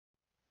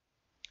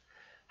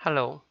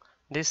Hello,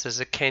 this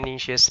is Kan-Lin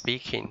here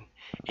speaking.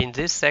 In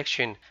this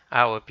section,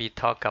 I will be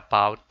talking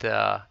about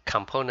the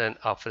component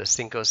of the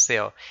single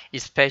cell,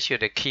 especially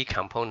the key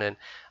component,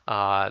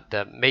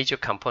 the major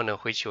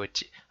component which would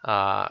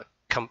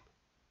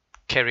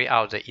carry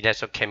out the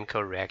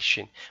electrochemical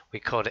reaction.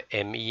 We call it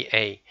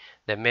MEA,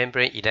 the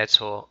membrane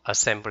electrode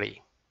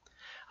assembly.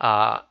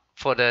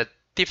 For the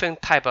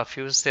different type of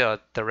fuel cell,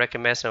 direct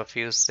metal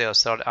fuel cell,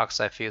 solid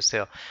oxide fuel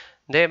cell,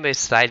 they may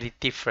slightly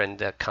different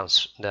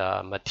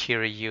the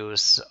material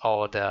use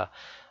or the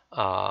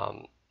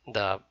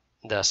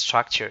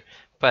structure,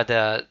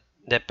 but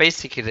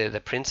basically the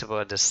principle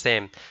are the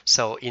same.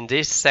 So in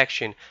this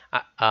section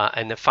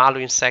and the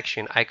following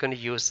section, I'm going to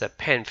use the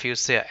PEM fuel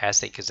cell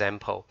as an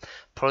example,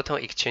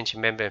 proton exchange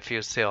membrane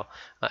fuel cell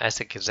as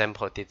an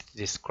example to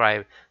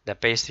describe the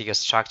basic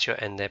structure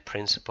and the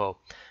principle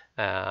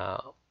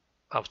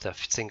of the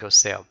single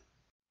cell.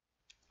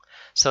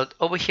 So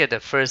over here, the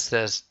first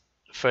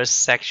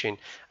section,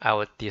 I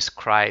will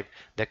describe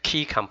the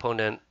key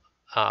component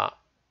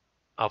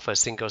of a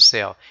single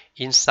cell.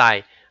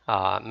 Inside,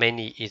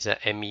 mainly is a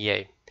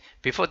MEA.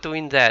 Before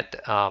doing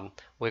that,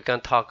 we're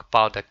going to talk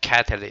about the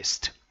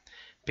catalyst,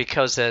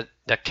 because the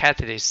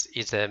catalyst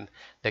is the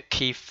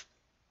key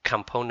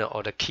component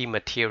or the key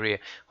material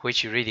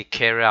which really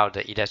carry out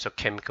the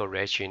electrochemical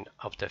reaction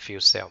of the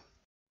fuel cell.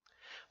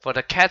 For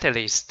the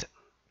catalyst,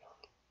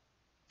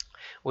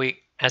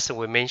 as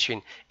we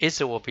mentioned,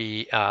 it will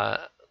be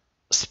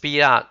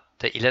speed up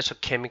the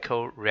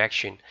electrochemical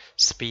reaction,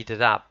 speed it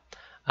up,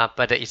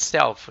 but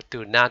itself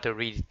do not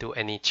really do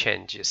any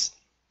changes.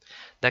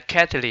 The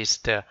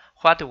catalyst,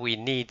 what we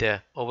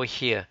need over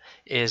here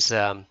is,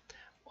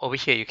 over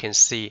here you can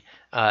see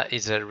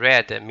is a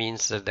red,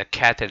 means the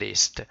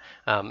catalyst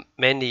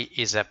mainly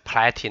is a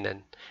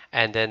platinum,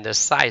 and then the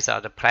size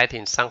of the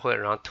platinum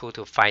somewhere around 2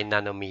 to 5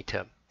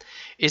 nanometer.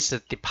 It's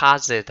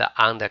deposited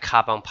on the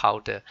carbon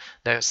powder.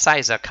 The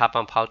size of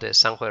carbon powder is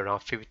somewhere around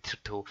 50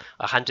 to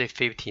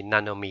 150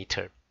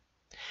 nanometer.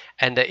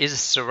 And it is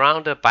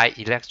surrounded by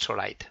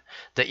electrolyte.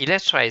 The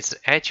electrolyte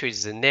actually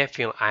is a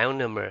nephew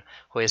ionomer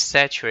who is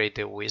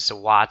saturated with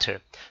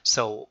water,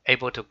 so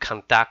able to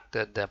conduct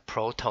the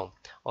proton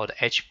or the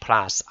H+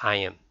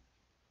 ion.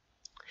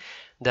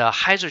 The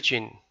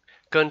hydrogen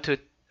going to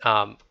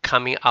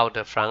coming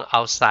out from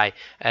outside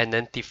and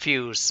then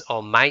diffuse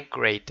or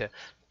migrate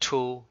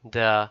to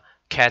the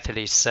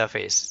catalyst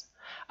surface.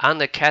 On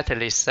the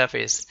catalyst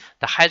surface,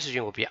 the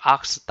hydrogen will be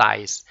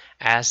oxidized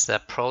as a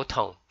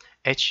proton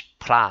H+,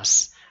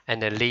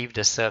 and then leave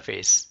the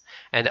surface.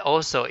 And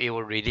also it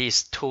will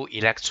release 2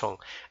 electrons,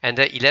 and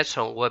the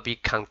electron will be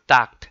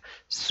conducted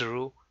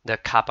through the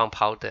carbon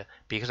powder,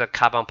 because the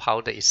carbon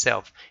powder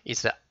itself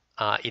is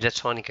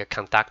electronic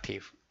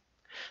conductive.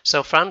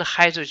 So from the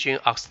hydrogen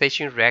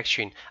oxidation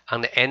reaction on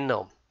the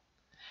anode,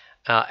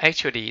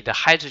 actually the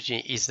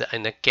hydrogen is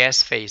in the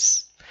gas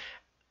phase,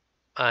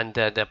 and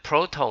the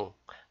proton,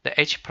 the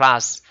H+,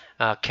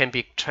 can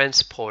be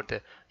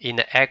transported in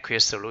the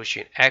aqueous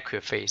solution,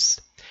 aqueous phase,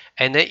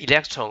 and the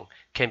electron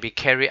can be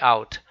carried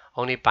out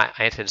only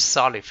at the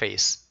solid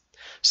phase.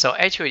 So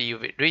actually, you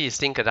really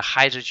think of the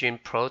hydrogen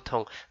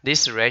proton,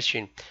 this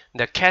reaction,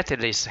 the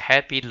catalyst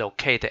had been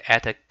located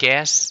at a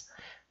gas,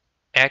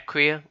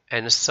 aqueous,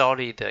 and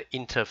solid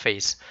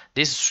interface.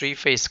 These 3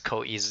 phases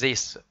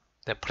coexist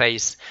the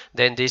place,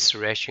 then this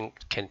reaction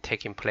can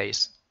take in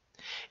place.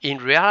 In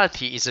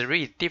reality, it's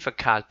really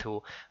difficult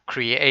to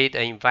create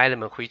an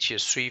environment which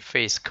 3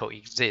 phases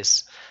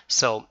coexist.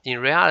 So in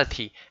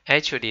reality,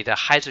 actually the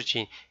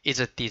hydrogen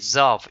is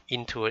dissolved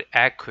into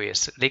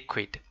aqueous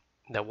liquid,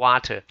 the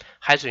water.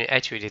 Hydrogen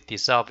actually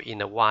dissolved in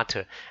the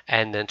water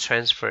and then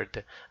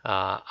transferred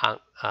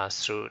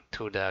through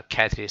to the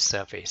catalyst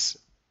surface.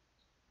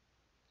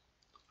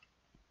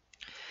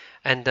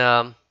 And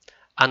on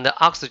the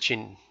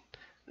oxygen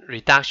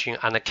reduction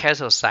on the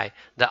cathode side,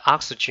 the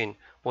oxygen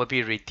will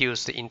be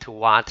reduced into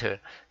water,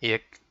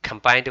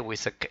 combined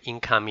with the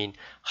incoming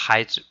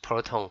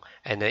proton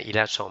and the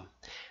electron.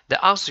 The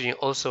oxygen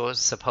also is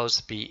supposed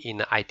to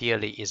be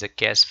ideally is a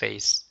gas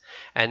phase,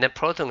 and the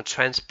proton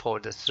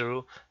transported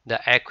through the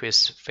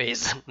aqueous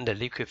phase, the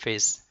liquid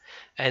phase,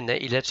 and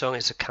the electron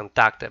is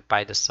conducted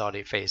by the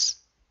solid phase.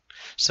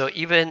 So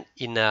even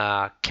in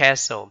a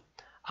cathode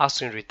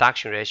oxygen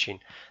reduction reaction,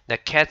 the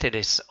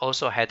catalyst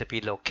also had to be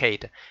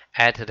located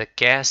at the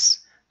gas,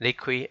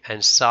 liquid,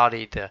 and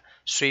solid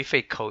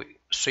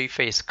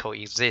 3-phase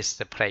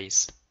coexist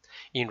place.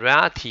 In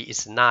reality,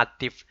 it's not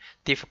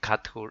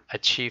difficult to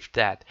achieve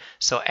that.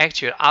 So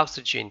actually,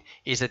 oxygen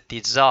is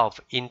dissolved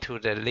into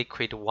the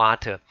liquid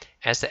water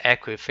as the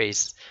aqueous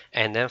phase,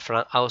 and then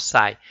from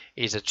outside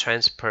is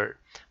transferred,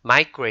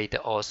 migrate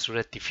or through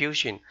the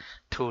diffusion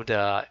to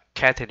the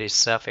catalyst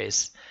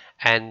surface,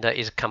 and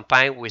is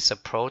combined with the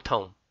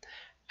proton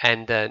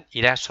and the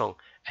electron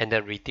and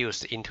then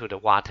reduced into the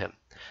water.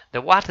 The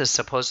water is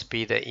supposed to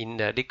be in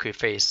the liquid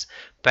phase,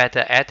 but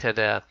at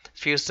the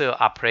fuel cell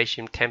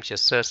operation temperature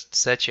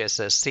such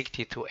as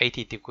 60 to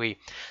 80 degrees,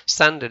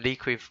 some of the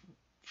liquid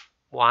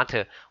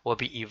water will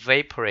be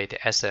evaporated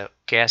as a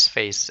gas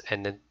phase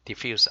and then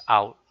diffuse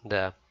out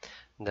the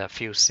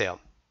fuel cell.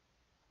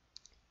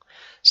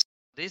 So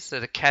this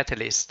is the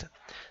catalyst.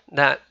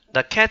 Now,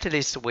 the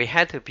catalyst we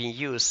had to be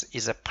used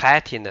is a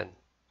platinum.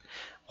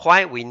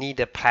 Why we need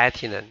a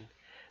platinum?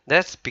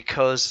 That's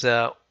because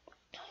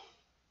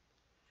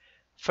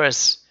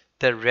first,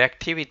 the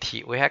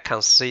reactivity, we have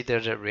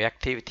considered the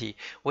reactivity.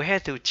 We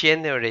have to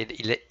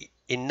generate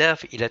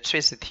enough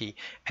electricity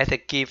at a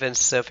given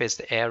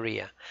surface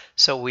area.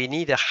 So we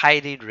need a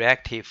highly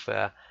reactive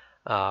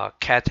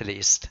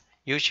catalyst.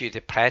 Usually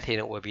the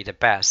platinum will be the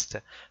best.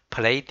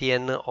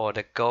 Palladium or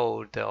the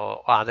gold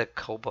or other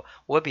cobalt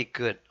will be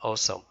good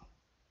also.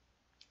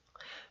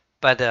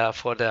 But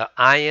for the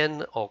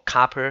iron or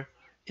copper,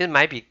 it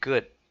might be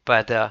good.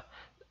 But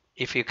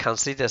if you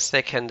consider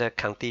second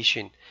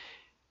condition,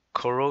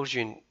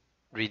 corrosion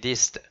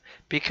resist,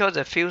 because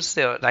the fuel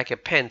cell, like a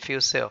PEN fuel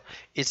cell,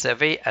 is a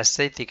very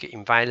acidic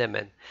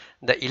environment.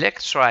 The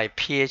electrolyte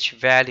pH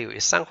value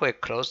is somewhere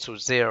close to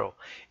 0,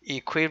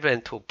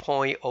 equivalent to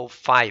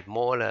 0.05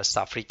 molar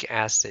sulfuric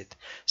acid.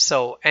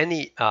 So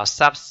any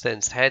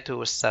substance had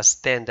to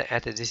sustain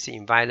at this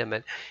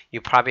environment,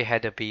 you probably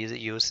had to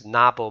use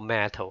noble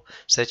metal,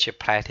 such as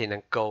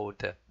platinum,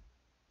 gold,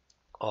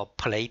 or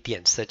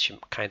palladium, such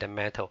kind of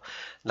metal,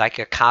 like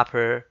a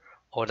copper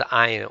or the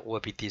iron will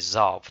be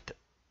dissolved.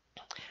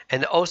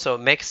 And also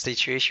make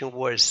situation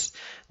worse,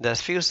 the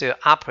fuel cell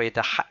operate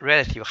at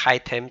relative high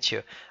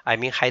temperature. I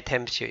mean high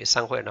temperature is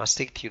somewhere around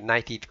 60 to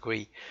 90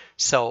 degrees.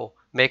 So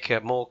make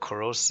it more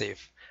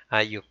corrosive.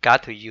 You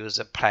got to use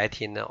a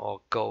platinum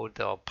or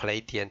gold or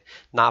palladium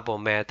noble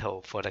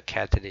metal for the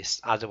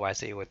catalyst.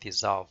 Otherwise it will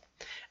dissolve.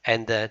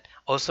 And then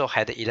also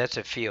had the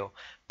electric field.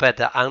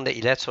 But on the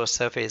electrode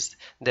surface,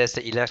 there's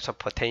the electric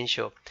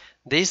potential.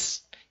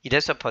 This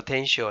electric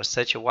potential,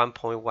 such a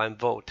 1.1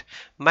 volt,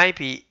 might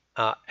be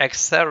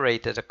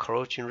accelerate the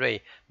corrosion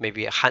rate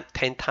maybe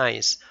 10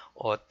 times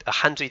or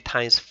 100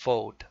 times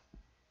fold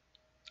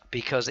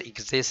because it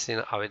exists in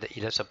our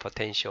electric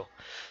potential.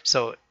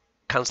 So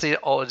consider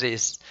all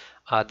this.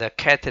 The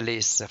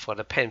catalyst for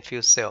the PEN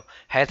fuel cell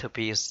had to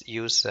be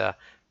used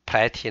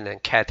platinum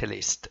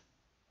catalyst.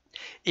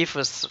 If,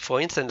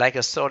 for instance, like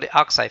a solid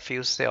oxide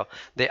fuel cell,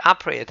 they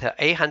operate at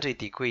 800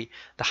 degrees,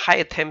 the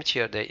higher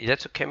temperature, the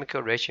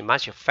electrochemical reaction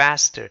much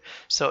faster.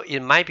 So it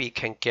might be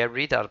can get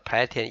rid of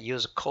platinum,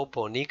 use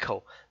cobalt,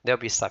 nickel, they'll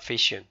be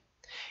sufficient.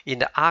 In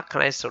the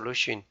alkaline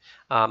solution,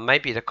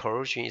 maybe the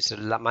corrosion is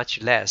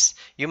much less.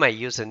 You might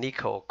use a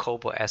nickel or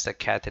cobalt as a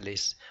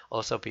catalyst,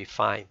 also be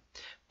fine.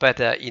 But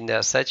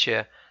in such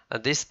a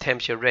this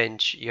temperature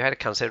range, you have to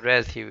consider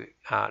relative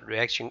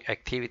reaction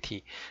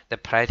activity. The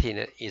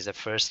platinum is the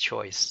first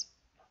choice.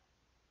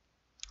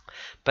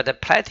 But the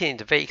platinum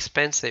is very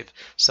expensive,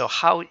 so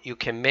how you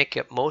can make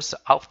the most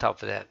out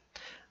of that?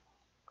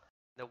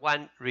 The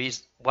one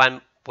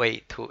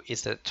way to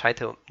is to try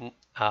to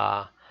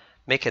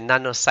make a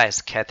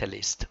nano-sized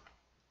catalyst.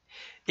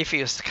 If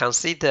you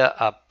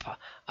consider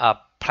a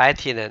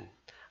platinum,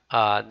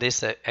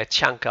 this a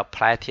chunk of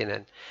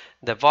platinum.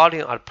 The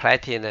volume of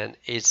platinum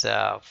is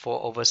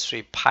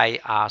 4/3 pi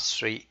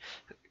r3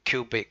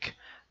 cubic,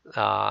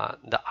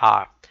 the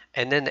r,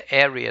 and then the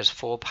area is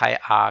 4 pi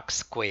r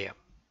square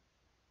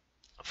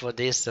for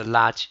this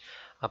large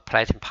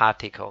platinum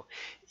particle.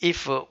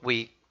 If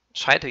we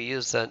try to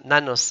use a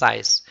nano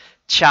size,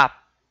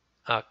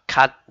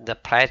 cut the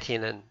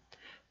platinum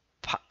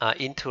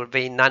into a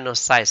very nano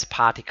sized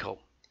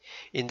particle.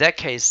 In that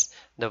case,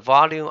 the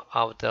volume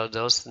of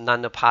those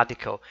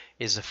nanoparticles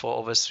is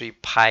 4/3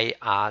 pi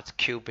r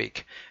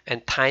cubic,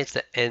 and times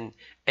the n.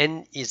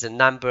 N is the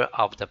number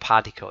of the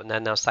particle,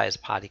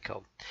 nano-sized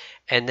particle,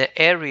 and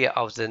the area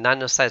of the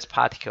nano-sized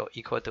particle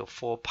equal to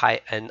 4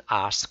 pi n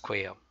r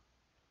squared.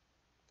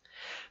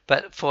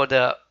 But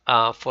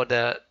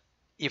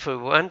if we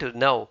want to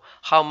know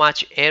how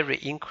much area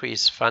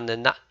increase from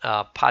the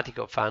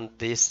particle from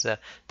this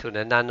to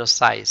the nano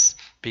size,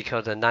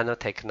 because of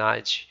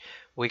nanotechnology,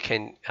 we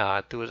can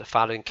do the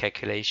following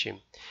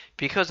calculation.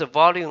 Because the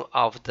volume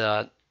of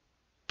the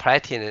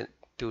platinum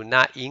do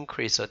not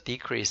increase or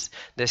decrease,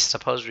 they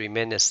suppose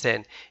remain the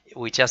same.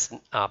 We just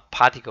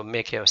particle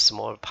make a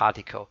small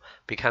particle,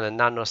 become a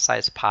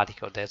nano-sized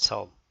particle, that's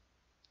all.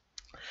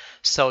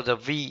 So the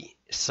V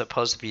is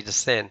supposed to be the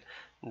same.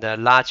 The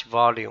large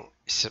volume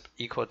is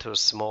equal to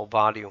small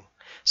volume.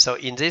 So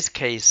in this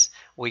case,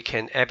 we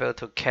can able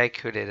to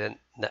calculate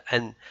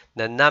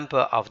the number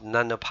of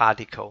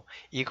nanoparticle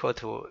equal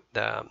to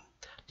the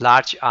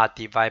large r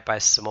divided by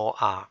small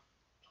r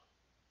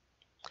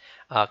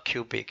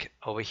cubic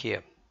over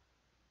here.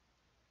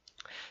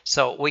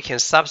 So we can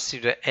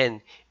substitute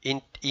n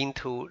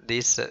into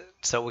this,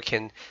 so we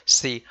can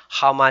see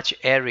how much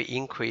area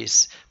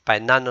increase by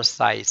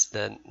nanosize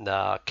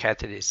the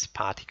catalyst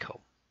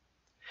particle.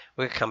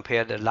 We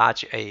compare the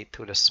large A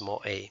to the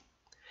small a.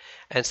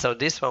 And so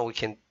this one we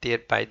can do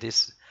it by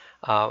this,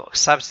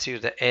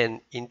 substitute the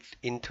n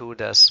into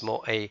the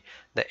small a,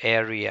 the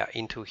area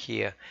into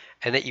here,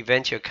 and then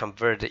eventually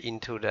convert it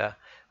into the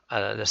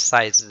the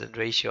size, the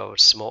ratio of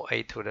small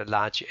a to the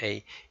large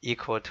A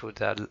equal to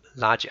the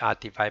large R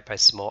divided by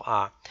small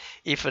r.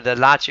 If the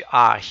large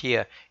R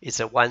here is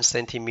a 1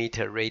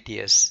 centimeter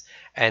radius,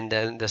 and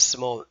then the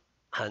small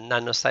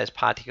nano-sized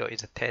particle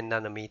is a 10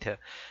 nanometer,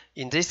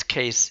 in this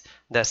case,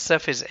 the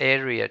surface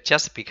area,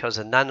 just because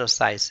of nano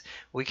size,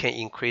 we can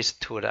increase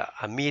to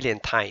a million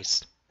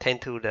times, 10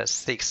 to the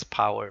 6th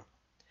power.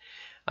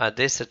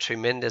 This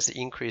tremendous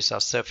increase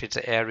of surface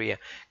area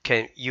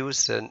can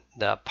use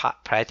the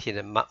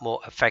platinum more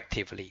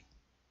effectively.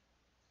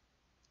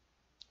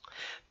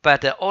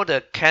 But all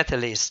the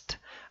catalyst,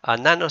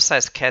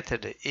 nano-sized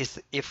catalyst,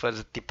 is if a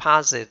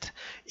deposit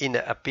in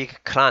a big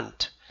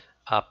crunch,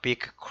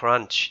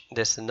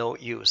 there's no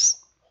use.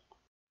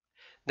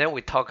 Then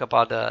we talk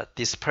about the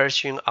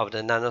dispersion of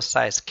the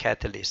nano-sized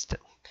catalyst.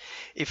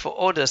 If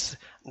all the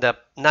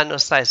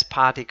nano-sized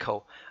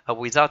particle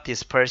without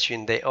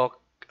dispersion, they all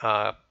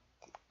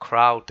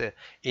crowd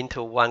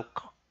into one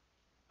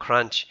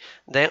crunch,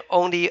 then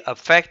only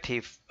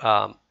effective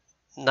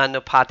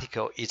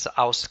nanoparticle is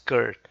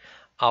outskirt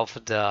of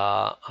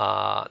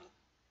the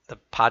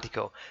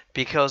particle,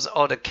 because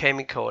all the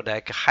chemical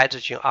like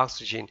hydrogen,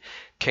 oxygen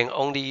can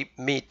only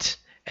meet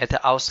at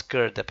the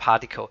outskirt the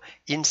particle.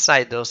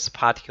 Inside those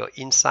particles,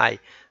 inside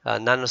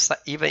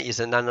even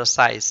is a nano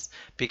size,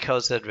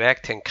 because the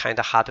reactant kind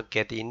of hard to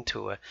get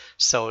into,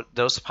 so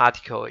those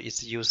particles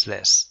is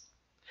useless.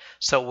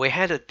 So we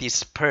had to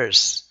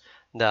disperse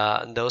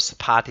those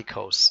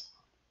particles.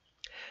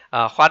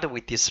 What do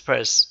we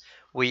disperse?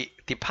 We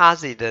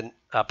deposit the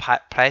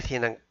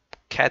platinum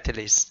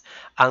catalyst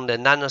on the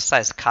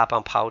nano-sized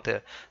carbon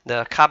powder.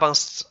 The carbon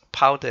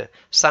powder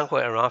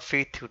somewhere around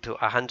 50 to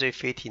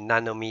 150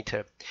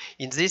 nanometer.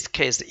 In this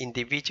case,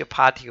 individual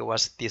particle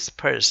was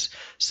dispersed,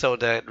 so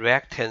the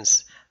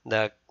reactants,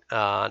 the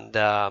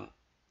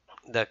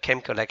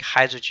chemical like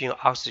hydrogen or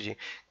oxygen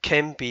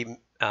can be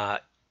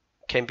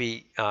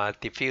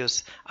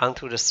diffused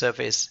onto the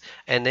surface,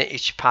 and then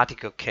each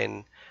particle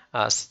can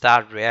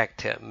start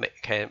react,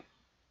 can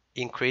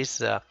increase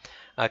the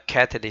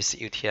catalyst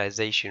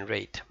utilization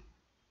rate.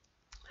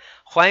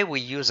 Why we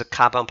use a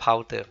carbon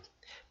powder?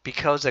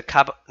 Because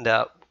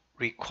the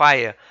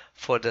require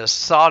for the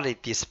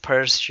solid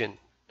dispersion.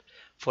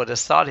 For the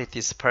solid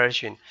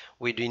dispersion,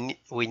 we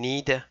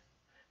need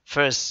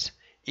first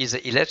is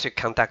the electric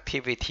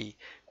conductivity,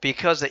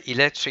 because the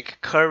electric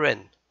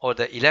current or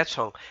the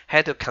electron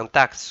had to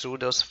conduct through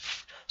those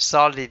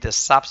solid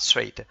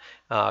substrate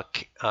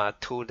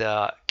to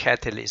the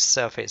catalyst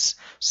surface,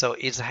 so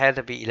it had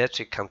to be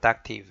electric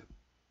conductive.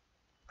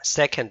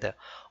 Second,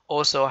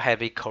 also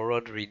heavy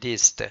corrode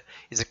resist,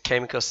 is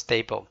chemical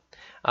stable.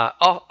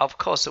 Of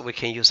course, we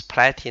can use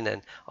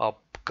platinum or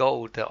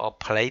gold or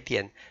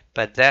palladium,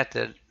 but that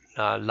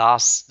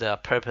lost the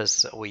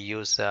purpose. We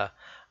use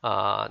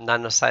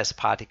nano-sized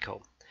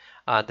particle.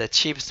 The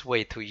cheapest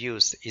way to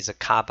use is a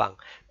carbon,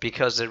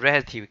 because the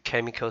relative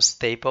chemical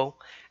stable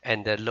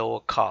and the lower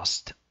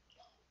cost,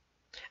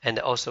 and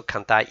also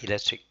conduct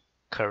electric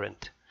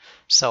current.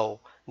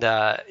 So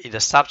the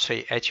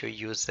substrate actually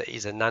used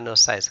is a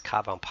nano-sized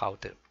carbon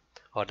powder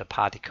or the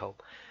particle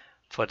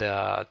for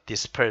the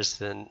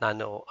dispersed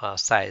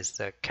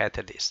nano-sized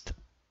catalyst.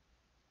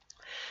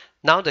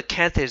 Now the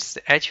catalyst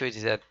actually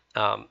is a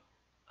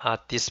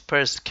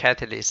dispersed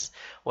catalyst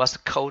was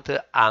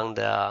coated on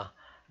the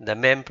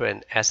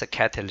membrane as a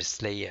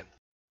catalyst layer.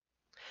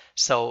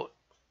 So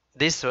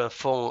this will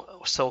form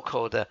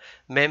so-called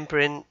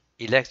membrane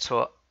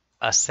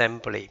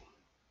electroassembly.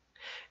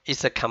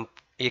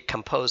 It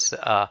composes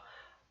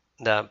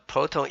the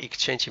proton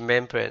exchange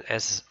membrane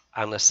as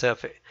on the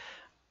surface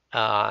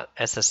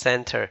as a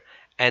center,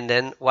 and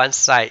then one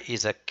side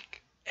is a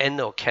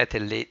anode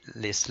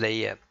catalyst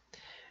layer,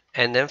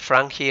 and then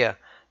from here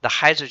the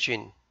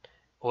hydrogen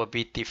will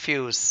be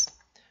diffused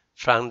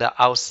from the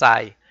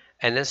outside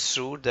and then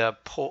through the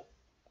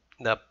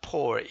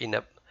pore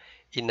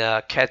in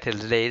a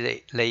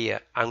catalyst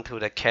layer onto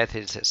the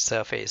catalyst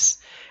surface,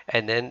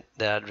 and then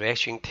the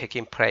reaction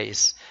taking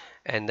place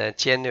and then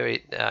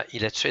generate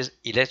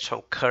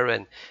electron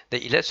current.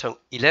 The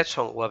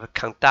electron will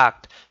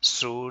conduct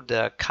through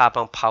the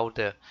carbon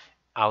powder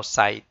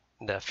outside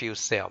the fuel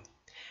cell,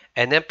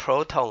 and then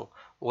proton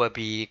will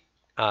be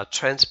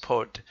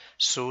transported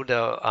through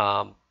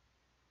the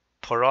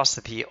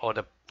porosity or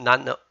the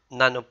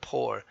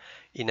nanopore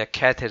in the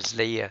catalyst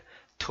layer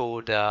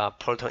to the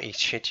proton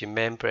exchange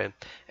membrane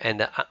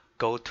and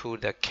go to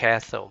the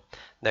cathode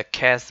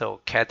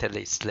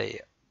catalyst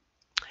layer.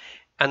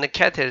 And the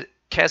cathode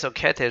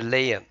catalyst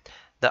layer,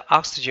 the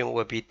oxygen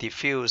will be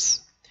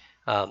diffused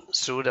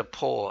through the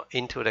pore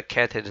into the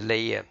catalyst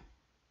layer,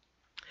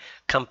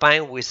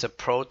 combined with the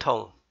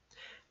proton,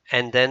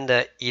 and then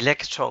the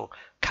electron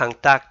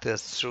conducted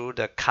through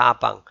the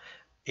carbon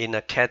in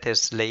the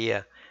catalyst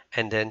layer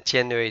and then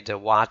generate the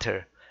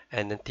water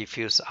and then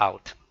diffuse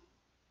out.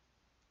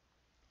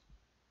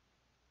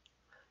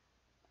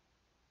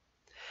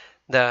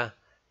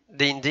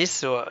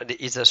 This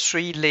is a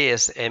 3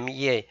 layers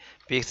MEA,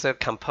 because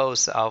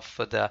composed of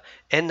the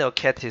anode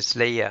catalyst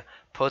layer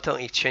proton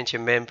exchange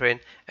membrane,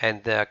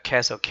 and the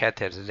cathode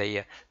catalyst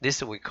layer.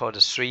 This we call the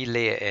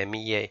 3-layer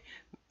MEA,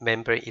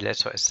 membrane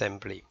electrode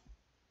assembly.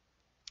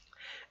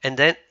 And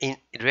then in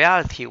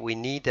reality, we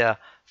need a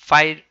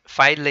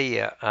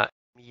five-layer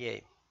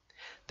MEA.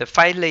 The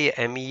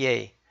 5-layer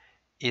MEA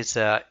is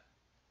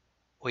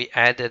we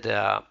added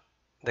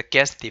the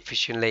gas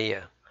diffusion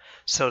layer.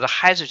 So the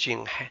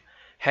hydrogen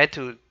had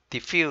to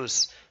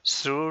diffuse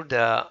through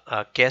the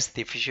gas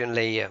diffusion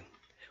layer.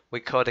 We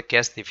call the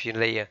gas diffusion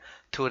layer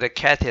to the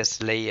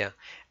catalyst layer,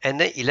 and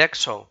the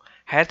electron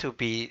had to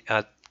be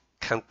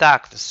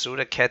conduct through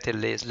the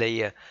catalyst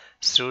layer,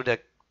 through the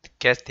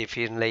gas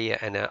diffusion layer,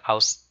 and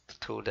out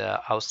to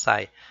the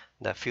outside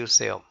the fuel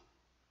cell.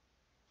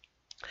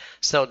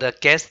 So the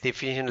gas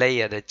diffusion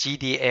layer, the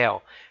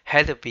GDL,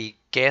 had to be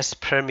gas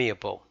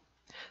permeable.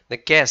 The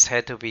gas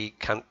had to be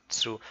come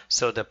through,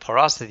 so the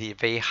porosity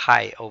very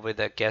high over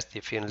the gas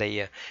diffusion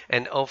layer,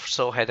 and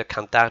also had to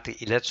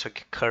conduct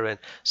electric current,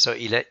 so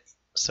it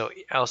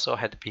also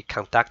had to be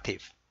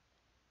conductive.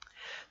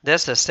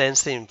 That's the same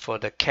thing for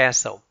the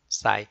cathode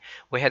side.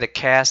 We had a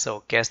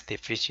cathode gas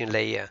diffusion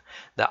layer.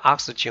 The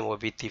oxygen will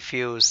be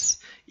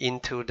diffused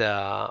into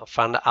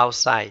from the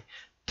outside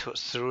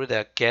through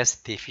the gas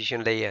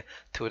diffusion layer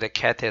to the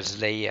catalyst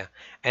layer,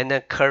 and the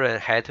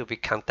current had to be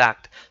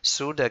conducted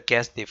through the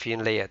gas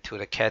diffusion layer to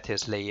the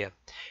catalyst layer,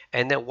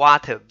 and the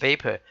water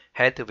vapor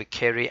had to be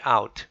carried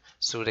out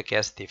through the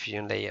gas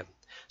diffusion layer.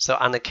 So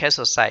on the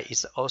cathode side,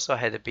 it also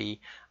had to be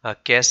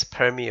gas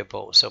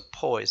permeable, so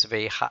pore is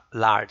very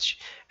large,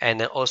 and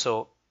then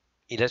also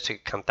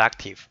electric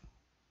conductive.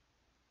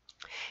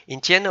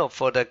 In general,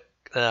 for the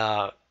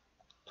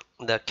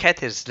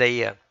catalyst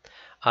layer,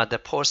 the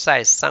pore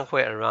size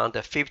somewhere around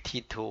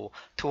 50 to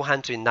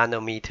 200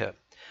 nanometer.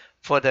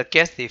 For the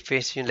gas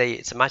diffusion layer,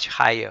 it's much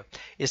higher.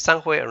 It's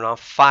somewhere around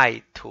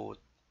 5 to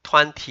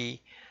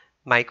 20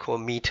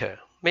 micrometer,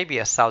 maybe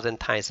 1,000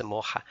 times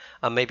more,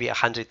 maybe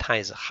 100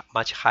 times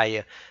much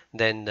higher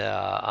than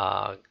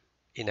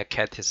in the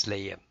catalyst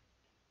layer.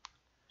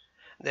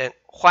 Then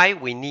why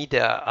we need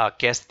a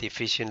gas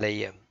diffusion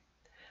layer?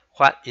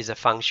 What is the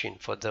function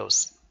for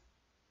those?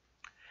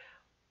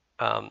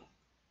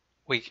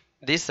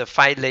 This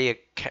 5-layer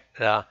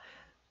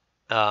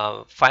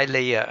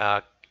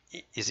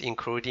is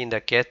including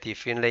the gas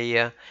diffusion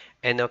layer,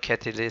 anode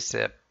catalyst,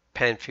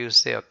 PAN fuel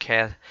cell,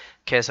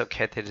 cathode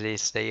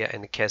catalyst layer,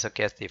 and cathode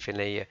gas diffusion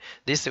layer.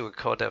 This we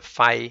call the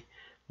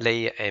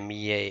 5-layer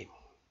MEA.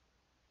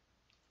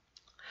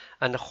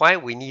 And why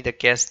we need a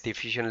gas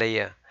diffusion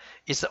layer?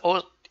 It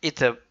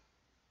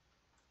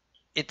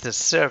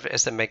serves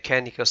as a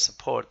mechanical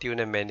support during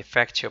the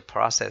manufacture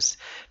process,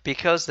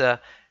 because the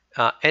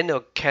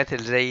anode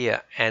catalyst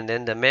layer and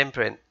then the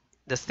membrane,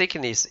 the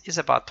thickness is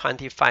about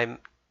 25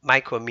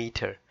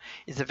 micrometer.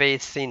 It's a very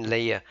thin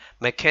layer.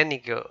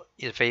 Mechanical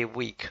is very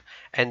weak,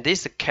 and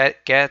this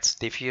gas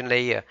diffusion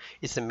layer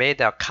is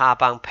made of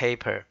carbon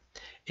paper.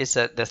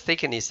 The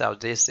thickness of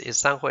this is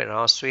somewhere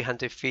around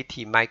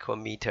 350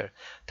 micrometer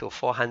to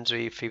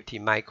 450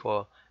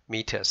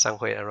 micrometer,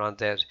 somewhere around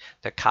there,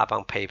 the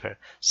carbon paper.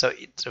 So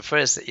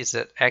first is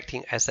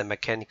acting as a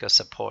mechanical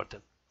support.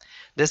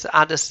 There's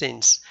other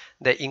things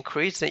that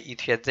increase the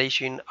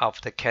utilization of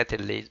the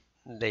catalyst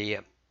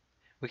layer.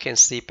 We can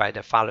see by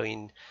the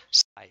following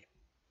slide.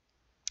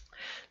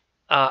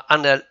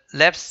 On the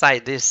left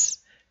side,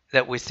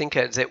 that we think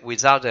that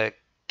without the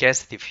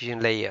gas diffusion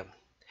layer,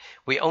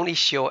 we only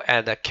show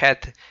at the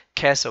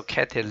cathode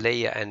catalyst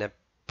layer and a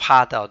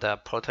part of the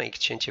proton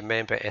exchange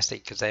membrane as an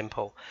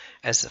example,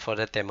 as for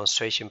the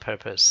demonstration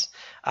purpose.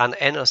 On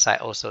the anode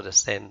side, also the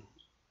same.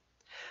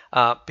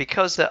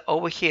 Because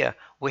over here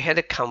we had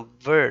to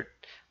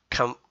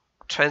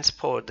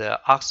transport the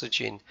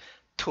oxygen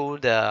to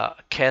the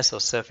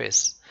cathode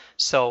surface,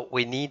 so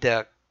we need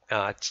a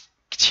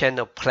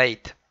channel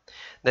plate.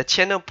 The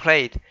channel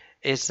plate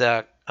is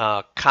a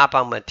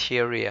carbon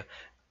material,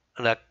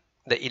 the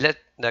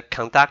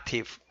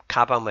conductive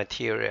carbon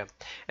material,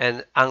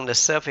 and on the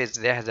surface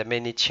there has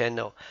many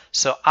channels,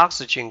 so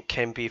oxygen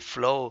can be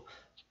flowed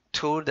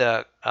to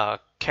the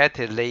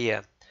catalyst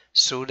layer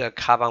through the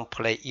carbon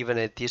plate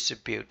evenly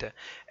distributed,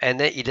 and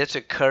then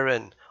electric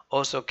current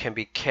also can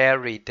be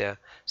carried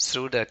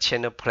through the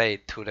channel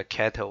plate to the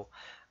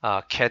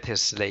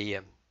catalyst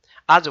layer.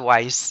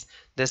 Otherwise,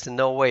 there's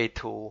no way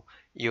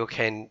you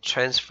can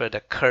transfer the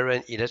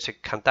current,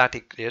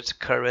 conductive electric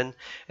current,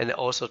 and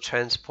also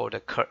transport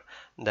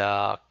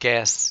the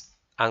gas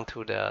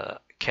onto the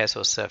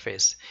cathode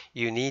surface.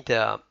 You need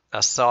a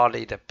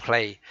solid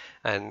plate,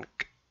 and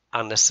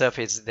on the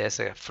surface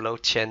there's a flow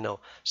channel,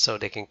 so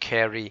they can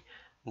carry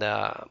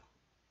the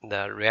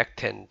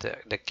reactant,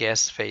 the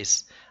gas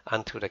phase,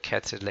 onto the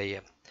catalyst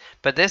layer.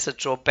 But there's a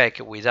drawback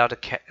without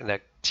the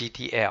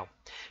GDL,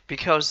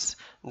 because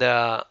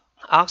the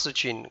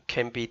oxygen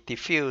can be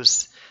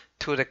diffused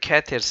to the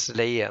catalyst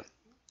layer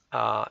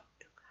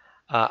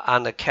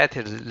on the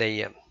catalyst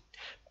layer.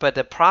 But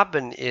the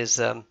problem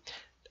is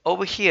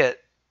over here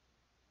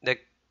the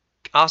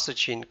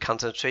oxygen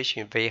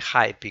concentration is very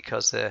high,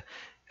 because the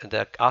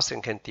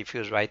oxygen can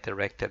diffuse right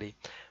directly.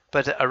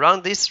 But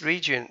around this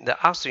region, the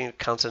oxygen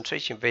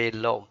concentration very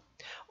low.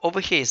 Over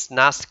here is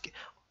not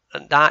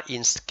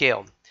in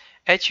scale.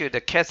 Actually,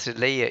 the catalyst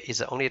layer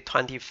is only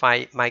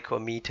 25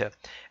 micrometer,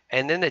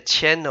 and then the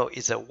channel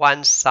is a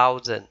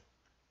 1,000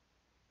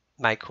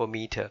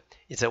 micrometer.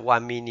 It's a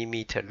 1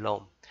 millimeter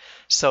long.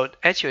 So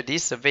actually,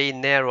 this is a very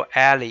narrow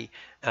alley,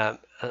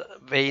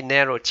 very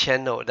narrow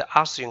channel. The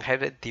oxygen has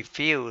to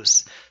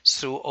diffuse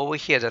through over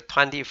here the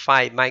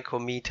 25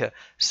 micrometer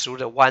through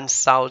the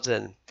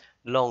 1,000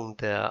 long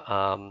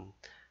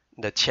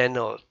the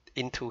channel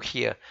into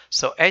here.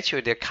 So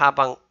actually, the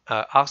carbon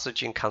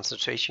oxygen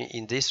concentration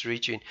in this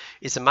region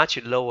is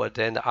much lower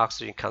than the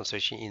oxygen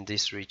concentration in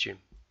this region.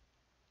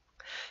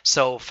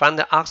 So from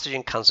the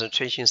oxygen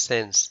concentration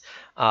sense,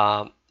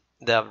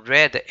 the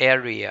red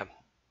area,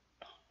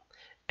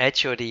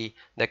 actually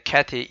the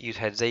catalytic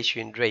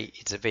utilization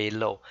rate is very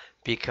low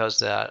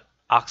because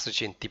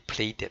oxygen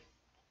depleted.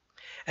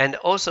 And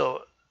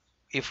also,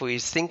 if we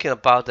think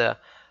about the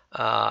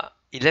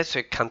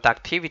electric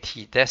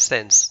conductivity, that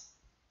sense,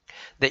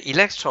 the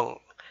electron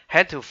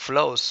had to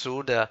flow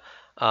through the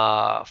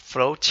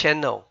flow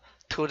channel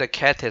to the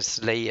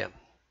catalyst layer.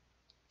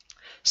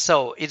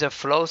 So it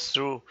flows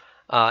through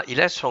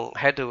electron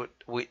had to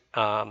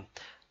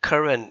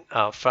current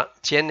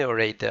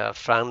generate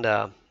from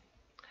the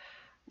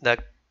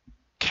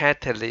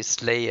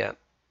catalyst layer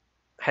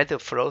had to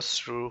flow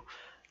through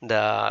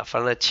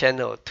from the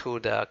channel to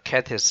the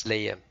catalyst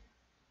layer.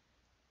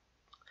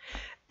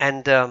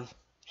 And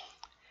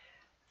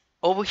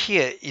over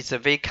here is a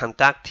very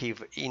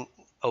conductive in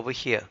over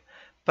here,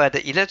 but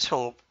the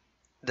electron,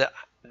 the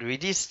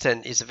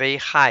resistance is very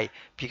high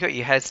because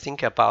you have to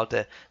think about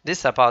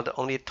this about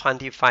only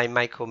 25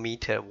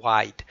 micrometer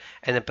wide,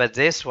 and but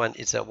this one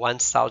is a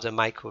 1,000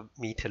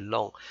 micrometer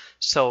long.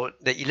 So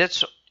the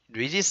electron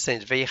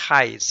resistance is very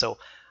high. So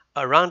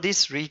around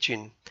this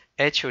region,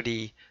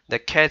 actually the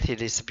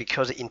catalyst,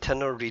 because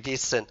internal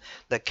resistance,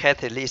 the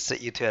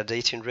catalyst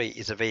utilization rate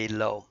is very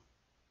low.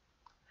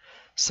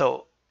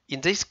 So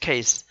in this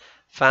case,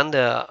 from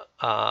the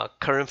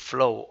current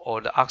flow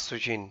or the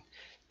oxygen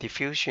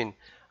diffusion,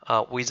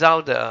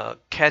 without the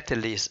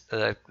catalyst,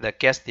 the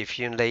gas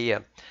diffusion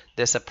layer,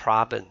 there's a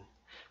problem.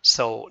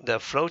 So the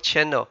flow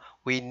channel,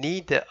 we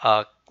need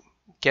a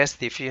gas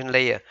diffusion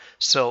layer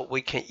so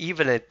we can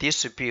evenly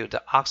distribute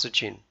the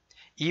oxygen,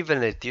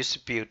 evenly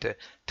distribute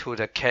to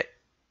the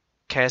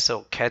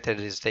cathode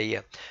catalyst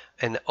layer.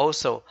 And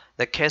also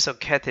the cathode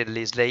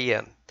catalyst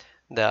layer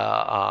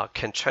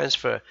can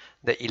transfer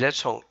the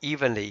electron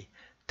evenly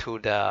to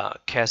the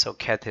cathode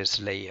catalyst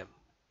layer.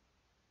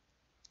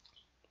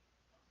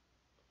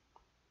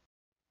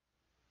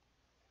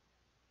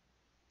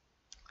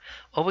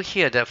 Over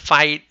here, the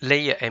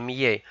 5-layer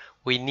MEA,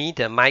 we need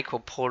a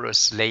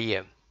microporous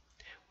layer.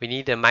 We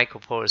need a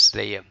microporous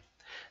layer.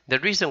 The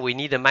reason we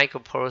need a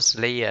microporous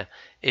layer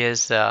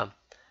is to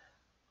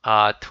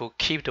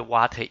keep the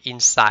water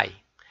inside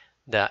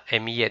the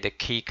MEA, the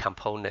key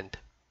component.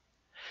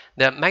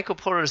 The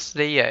microporous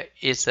layer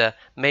is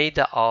made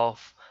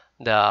of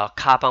the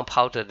carbon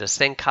powder, the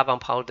same carbon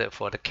powder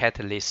for the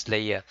catalyst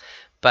layer,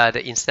 but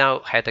instead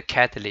of have the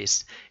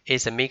catalyst,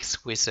 it's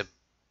mixed with the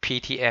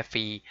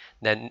PTFE,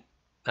 the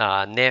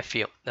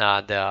nephew,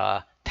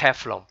 the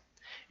Teflon.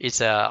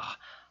 It's a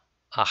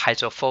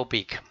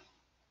hydrophobic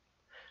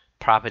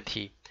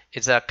property.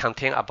 It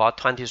contains about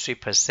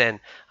 23%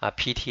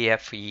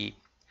 PTFE.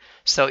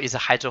 So it's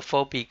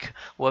hydrophobic,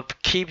 will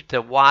keep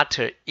the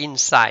water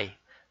inside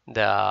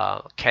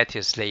the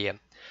catalyst layer.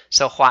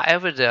 So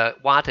whatever the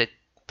water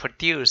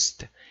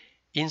produced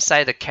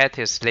inside the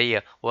catalyst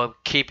layer will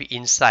keep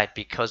inside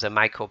because of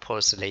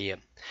microporous layer.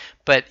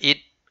 But it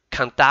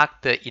conducts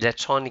the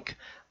electronic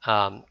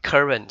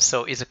current,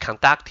 so it's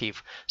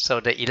conductive, so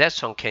the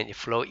electron can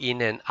flow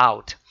in and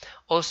out.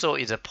 Also,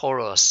 it's a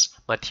porous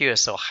material,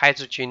 so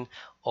hydrogen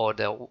or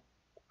the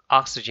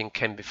oxygen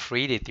can be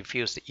freely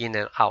diffused in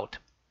and out.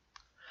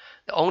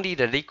 Only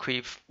the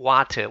liquid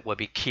water will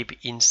be kept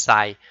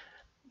inside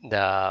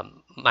the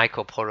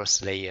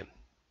microporous layer.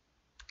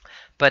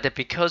 But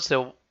because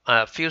the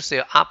fuel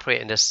cell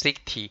operate in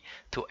 60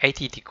 to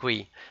 80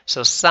 degrees,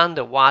 so some of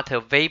the water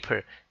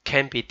vapor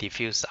can be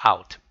diffused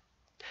out.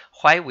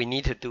 Why we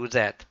need to do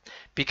that?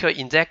 Because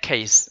in that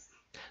case,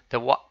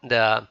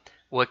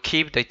 will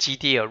keep the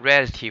GDL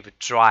relatively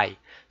dry,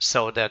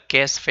 so the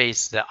gas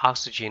phase, the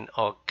oxygen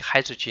or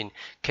hydrogen,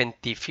 can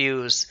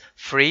diffuse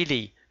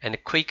freely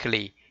and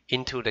quickly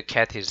into the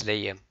catalyst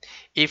layer.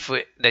 If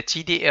the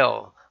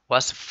GDL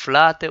was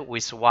flooded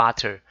with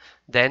water,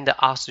 then the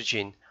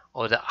oxygen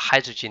or the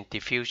hydrogen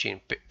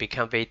diffusion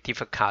become very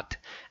difficult,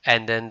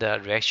 and then the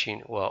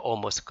reaction will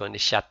almost going to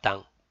shut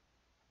down.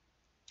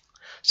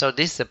 So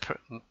this is the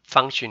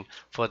function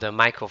for the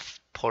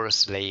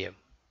microporous layer.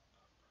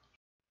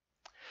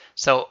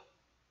 So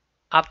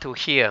up to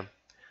here,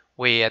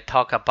 we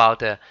talk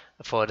about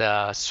for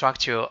the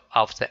structure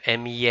of the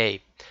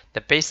MEA,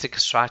 the basic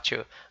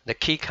structure, the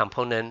key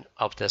component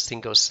of the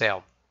single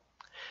cell,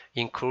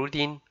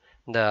 including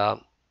the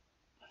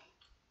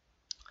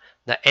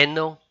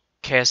anode,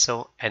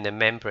 cathode, and the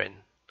membrane.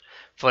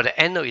 For the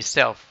anode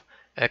itself,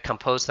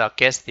 composed of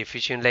gas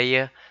diffusion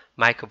layer,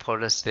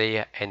 micropolars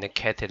layer, and the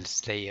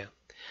catalyst layer,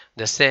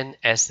 the same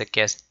as the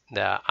gas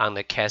on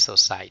the cathode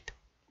side.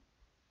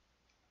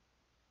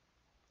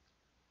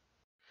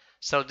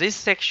 So this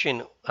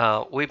section,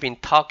 we've been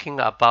talking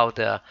about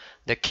the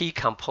key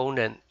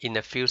component in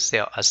a fuel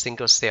cell, a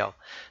single cell.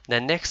 The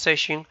next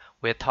section,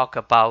 we'll talk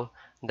about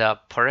the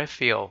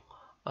peripheral,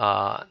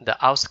 the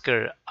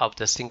outskirts of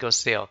the single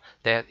cell,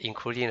 that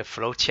including the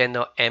flow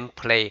channel, end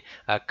plate,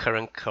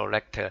 current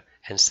collector,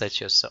 and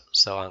such as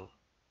so on.